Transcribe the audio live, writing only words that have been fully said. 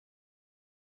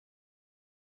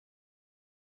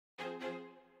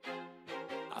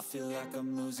I feel like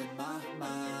I'm losing my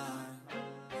mind.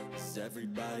 Is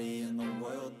everybody in the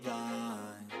world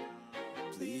blind?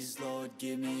 Please, Lord,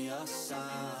 give me a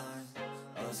sign,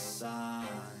 a sign.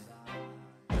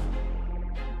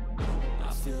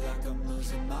 I feel like I'm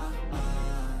losing my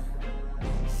mind.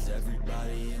 Is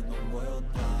everybody in the world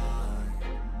blind?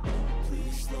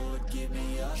 Please, Lord, give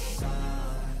me a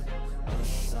sign, a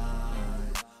sign.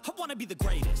 I wanna be the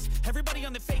greatest. Everybody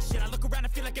on the fake shit. I look around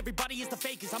and feel like everybody is the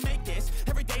fakest. I make this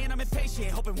every day and I'm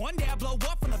impatient, hoping one day I blow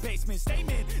up from the basement.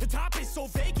 Statement, the top is so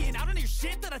vacant. I don't hear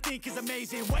shit that I think is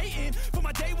amazing. Waiting for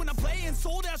my day when I'm playing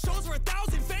sold out shows for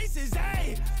 1,000 faces.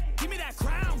 Hey, give me that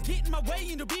crown, get in my way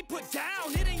and to be put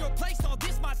down. It ain't your place, all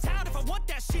this my town. If I want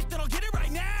that shit, then I'll get it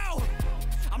right now.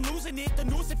 I'm losing it, the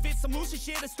noose it fits, I'm losing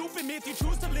shit. A stupid myth, you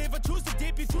choose to live or choose to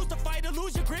dip. You choose to fight or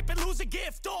lose your grip and lose a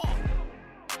gift.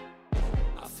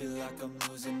 I feel like I'm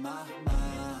losing my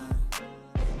mind.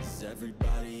 Is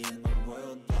everybody in the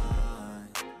world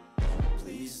blind?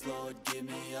 Please, Lord, give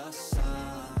me a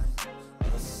sign,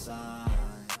 a sign.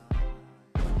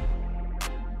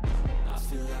 I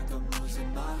feel like I'm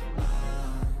losing my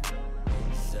mind.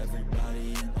 Is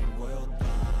everybody in the world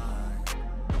blind?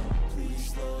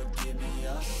 Please, Lord, give me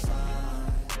a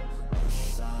sign, a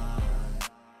sign.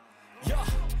 Yeah.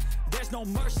 There's no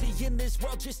mercy in this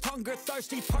world, just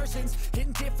hunger-thirsty persons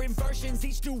in different versions.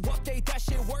 Each new update, that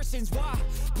shit worsens. Why?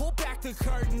 Pull back the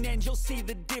curtain and you'll see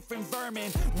the different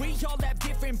vermin. We all have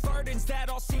different burdens that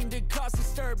all seem to cause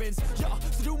disturbance. Yo,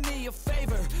 so do me a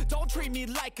favor, don't treat me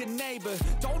like a neighbor.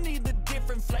 Don't need the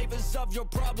different flavors of your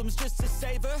problems just to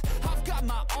savor. I've got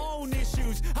my own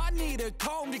issues, I need a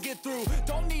comb to get through.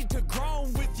 Don't need to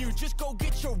groan with you, just go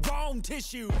get your own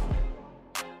tissue.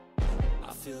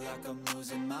 I feel like I'm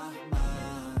losing my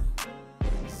mind.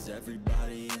 Is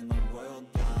everybody in the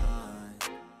world blind?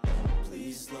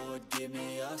 Please, Lord, give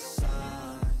me a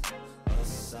sign, a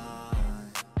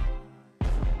sign.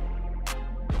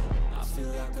 I feel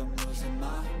like I'm losing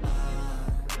my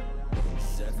mind.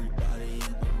 Is everybody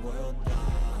in the world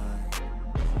blind?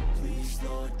 Please,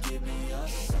 Lord, give me a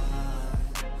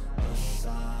sign, a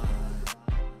sign.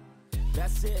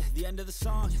 That's it, the end of the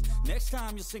song. Next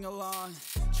time you'll sing along.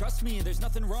 Trust me, there's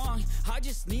nothing wrong. I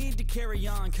just need to carry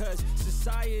on, cause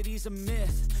society's a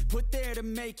myth put there to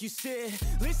make you sit.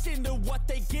 Listen to what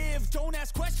they give. Don't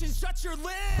ask questions, shut your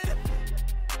lid.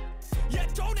 Yeah,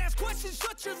 don't ask questions,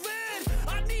 shut your lid.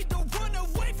 I need to run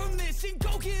away from this and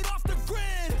go get off the